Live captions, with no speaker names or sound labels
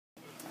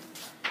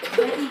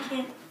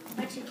you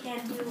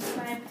can't do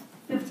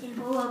 15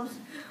 pull-ups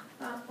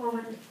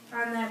over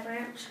on that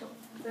branch,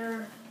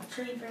 their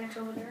tree branch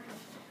over there.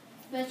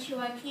 Bet you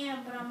I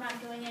can, but I'm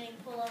not doing any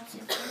pull-ups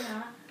if you're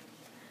not.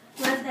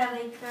 Let's have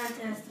a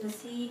contest to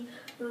see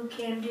who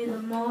can do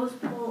the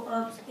most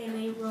pull-ups in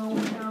a row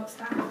without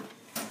stopping.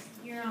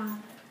 You're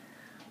on.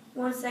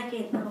 1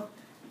 second though.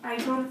 I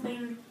don't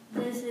think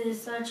this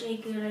is such a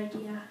good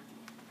idea.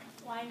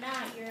 Why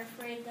not? You're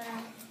afraid that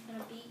I'm going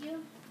to beat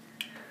you?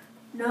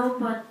 No,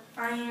 but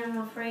I am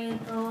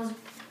afraid those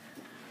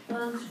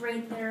bugs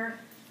right there.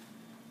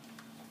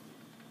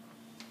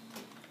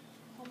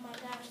 Oh my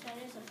gosh, that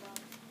is a bug.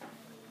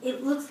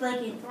 It looks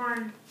like a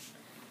thorn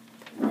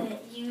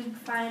that you'd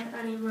find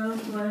on a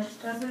rose bush,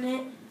 doesn't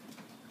it?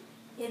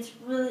 It's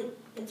really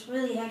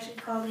actually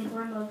called a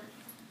thorn bug.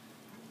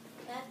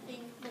 That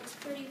thing looks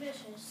pretty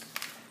vicious.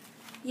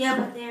 Yeah,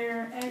 but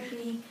they're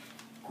actually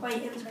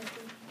quite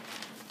interesting.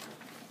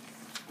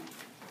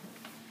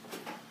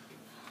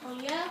 Oh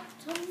yeah?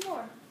 Tell me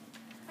more.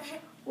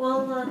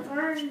 Well,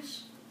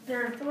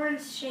 their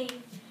thorns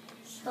shape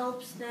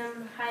helps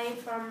them hide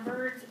from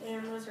birds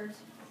and lizards.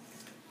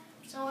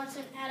 So it's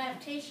an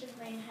adaptation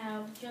they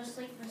have, just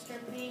like Mr.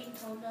 Payne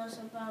told us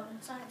about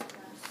in science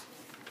class.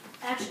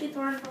 Actually,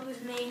 thorn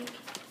bugs make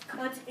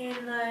cuts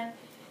in the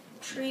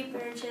tree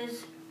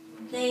branches.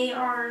 They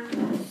are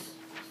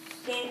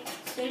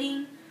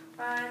sitting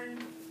on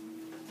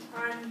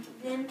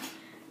them.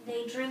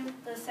 They drink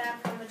the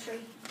sap from the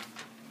tree.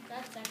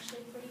 That's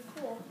actually pretty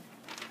cool.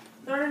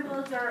 Thorn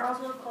bugs are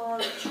also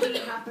called tree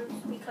hoppers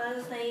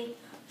because they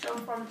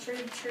jump from tree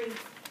to tree.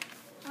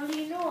 How do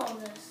you know all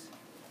this?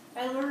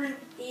 I learned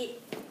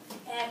it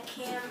at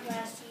camp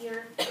last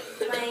year.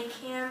 My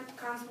camp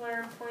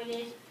counselor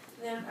pointed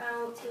them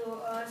out to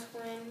us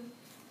when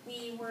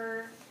we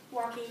were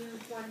walking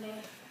one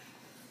day.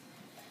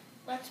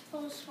 Let's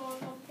postpone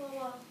the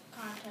pull-up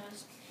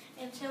contest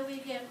until we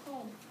get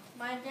home.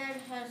 My dad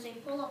has a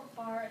pull-up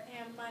bar,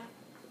 and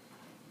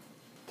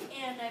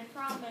I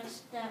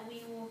promise that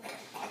we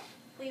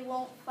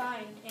won't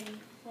find any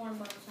thorn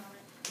bugs on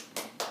it.